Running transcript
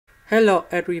Hello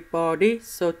everybody,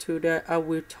 so today I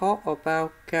will talk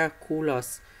about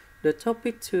calculus. The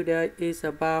topic today is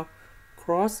about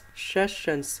cross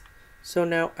sections. So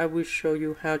now I will show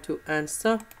you how to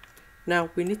answer. Now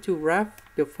we need to wrap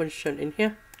the function in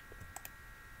here.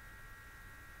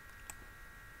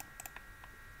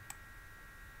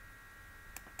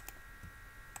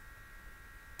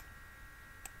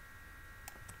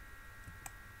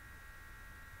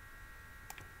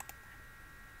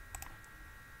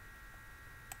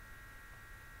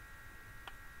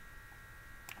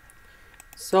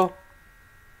 So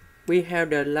we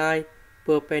have the line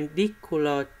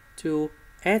perpendicular to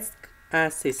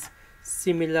x-axis.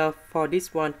 Similar for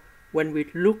this one when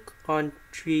we look on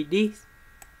 3D.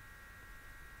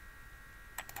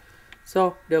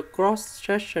 So the cross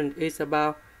section is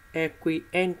about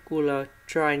equiangular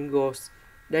triangles.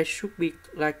 They should be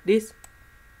like this.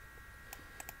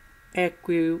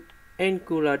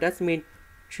 Equiangular, that means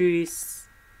three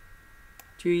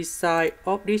sides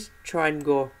of this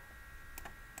triangle,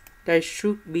 they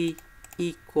should be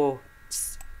equal.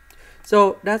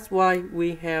 So that's why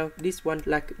we have this one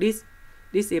like this.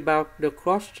 This is about the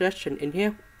cross section in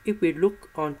here. If we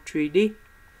look on 3D,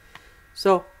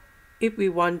 so if we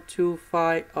want to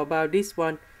find about this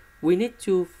one, we need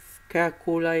to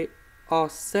calculate or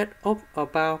set up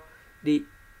about the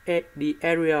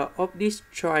area of this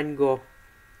triangle.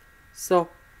 So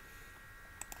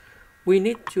we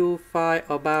need to find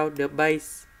about the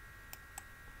base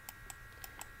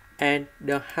and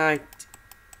the height.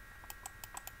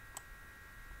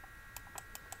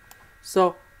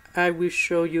 So I will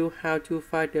show you how to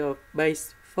find the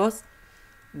base first.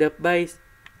 The base,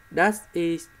 that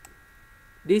is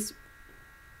this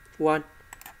one.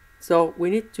 So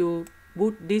we need to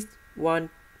put this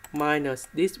one minus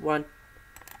this one,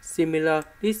 similar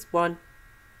this one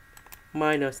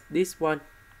minus this one.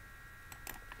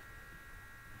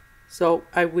 So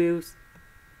I will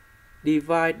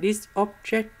divide this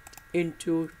object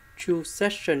into two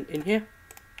sections in here,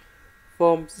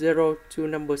 from 0 to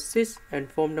number 6 and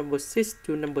from number 6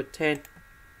 to number 10.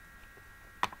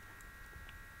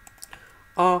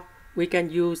 Or we can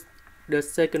use the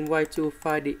second way to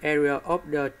find the area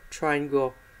of the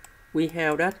triangle. We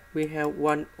have that, we have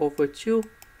 1 over 2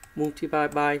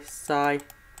 multiplied by side,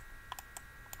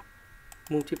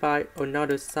 multiply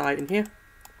another side in here.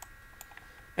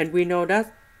 And we know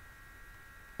that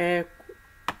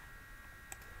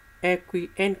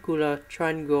equiangular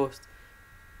triangles,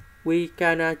 we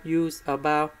cannot use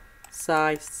about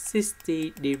side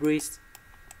 60 degrees.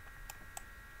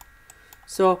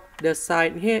 So the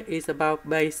side here is about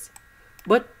base,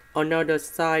 but another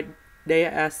side they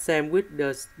are same with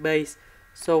the base,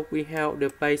 so we have the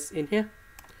base in here.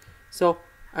 So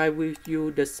I will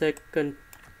use the second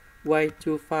way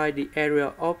to find the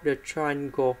area of the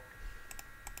triangle.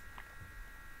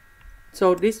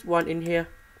 So this one in here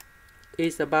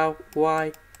is about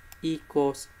y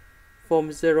equals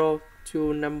from 0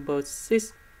 to number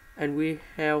 6, and we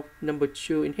have number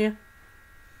 2 in here.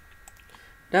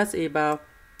 That's about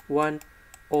 1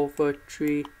 over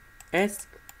 3x,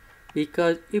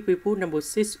 because if we put number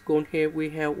 6 on here,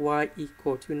 we have y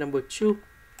equal to number 2.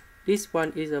 This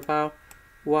one is about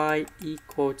y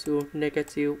equal to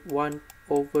negative 1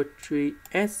 over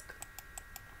 3x.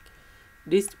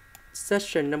 This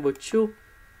section number 2,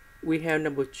 we have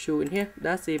number 2 in here.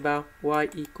 That's about y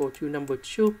equal to number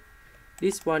 2.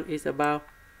 This one is about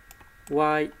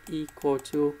y equal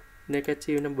to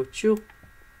negative number 2.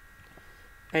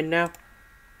 And now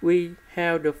we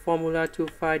have the formula to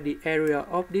find the area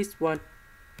of this one.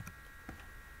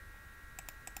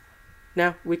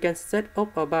 Now we can set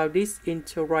up about this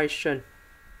integration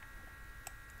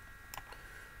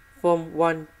from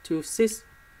 1 to 6,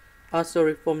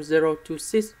 from 0 to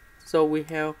 6. So we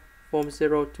have from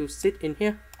 0 to 6 in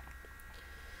here,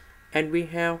 and we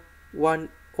have 1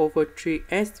 over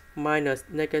 3x minus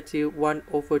negative 1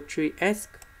 over 3x.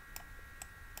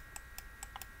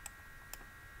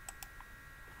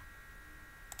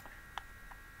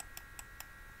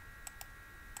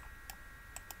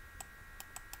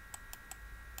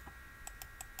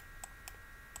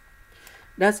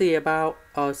 That's about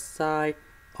a side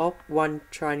of one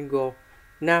triangle.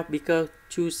 Now because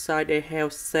two sides they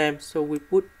have same, so we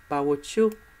put power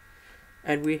 2,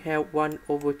 and we have 1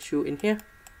 over 2 in here,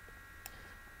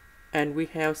 and we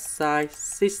have side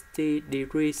 60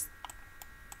 degrees,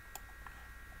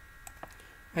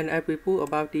 and I will put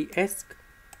about the x,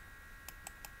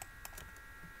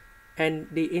 and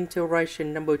the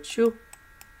integration number 2,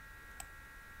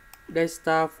 they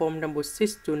start from number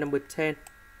 6 to number 10.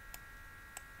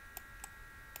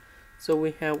 So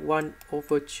we have 1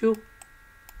 over 2.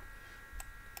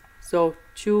 So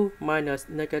 2 minus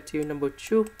negative number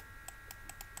 2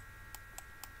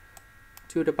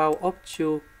 to the power of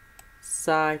 2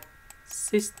 sine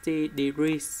 60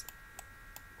 degrees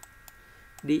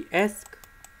ds.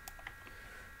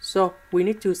 So we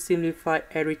need to simplify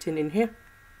everything in here.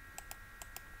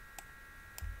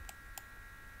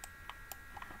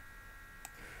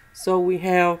 So we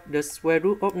have the square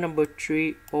root of number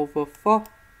 3 over 4.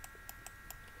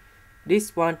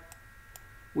 This one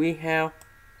we have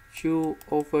 2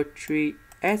 over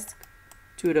 3s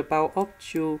to the power of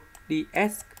 2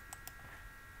 ds.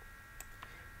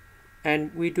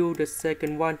 And we do the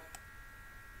second one.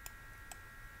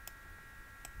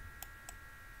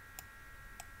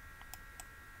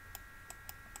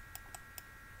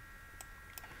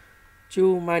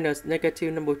 Two minus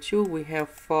negative number 2, we have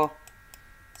 4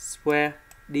 square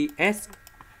ds.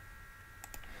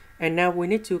 And now we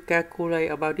need to calculate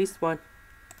about this one.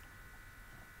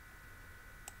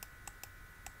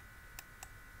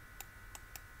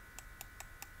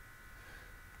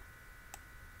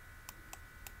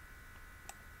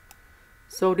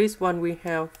 So this one we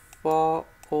have 4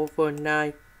 over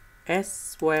 9 s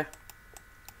square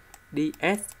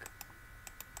ds.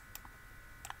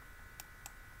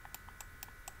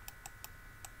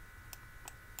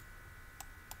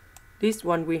 This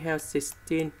one we have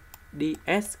 16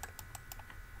 ds.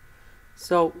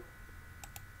 So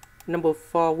number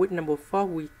 4 with number 4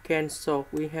 we cancel.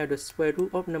 We have the square root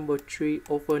of number 3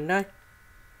 over 9.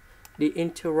 The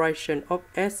integration of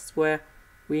s square,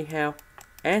 we have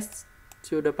s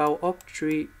to the power of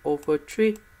 3 over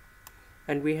 3.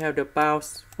 And we have the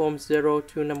bounds from 0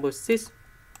 to number 6.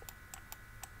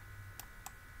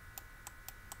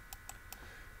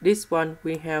 This one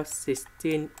we have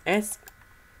 16s.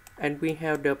 And we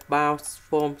have the bounds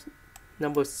from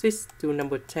number 6 to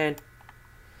number 10.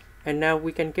 And now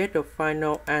we can get the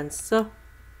final answer.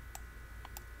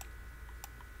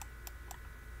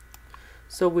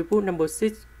 So we put number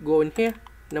 6 go in here,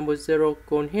 number 0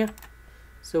 go in here.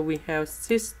 So we have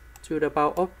 6 to the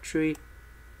power of 3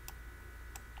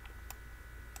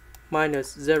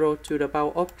 minus 0 to the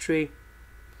power of 3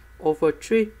 over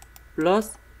 3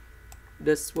 plus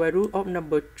the square root of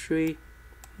number 3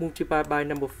 multiplied by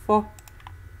number 4.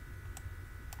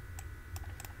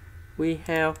 We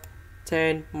have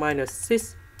 10 minus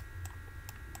 6.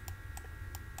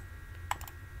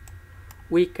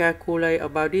 We calculate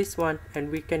about this one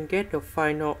and we can get the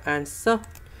final answer.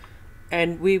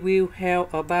 And we will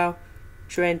have about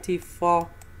 24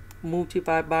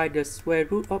 multiplied by the square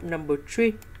root of number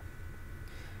 3.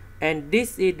 And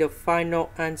this is the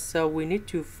final answer we need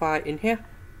to find in here.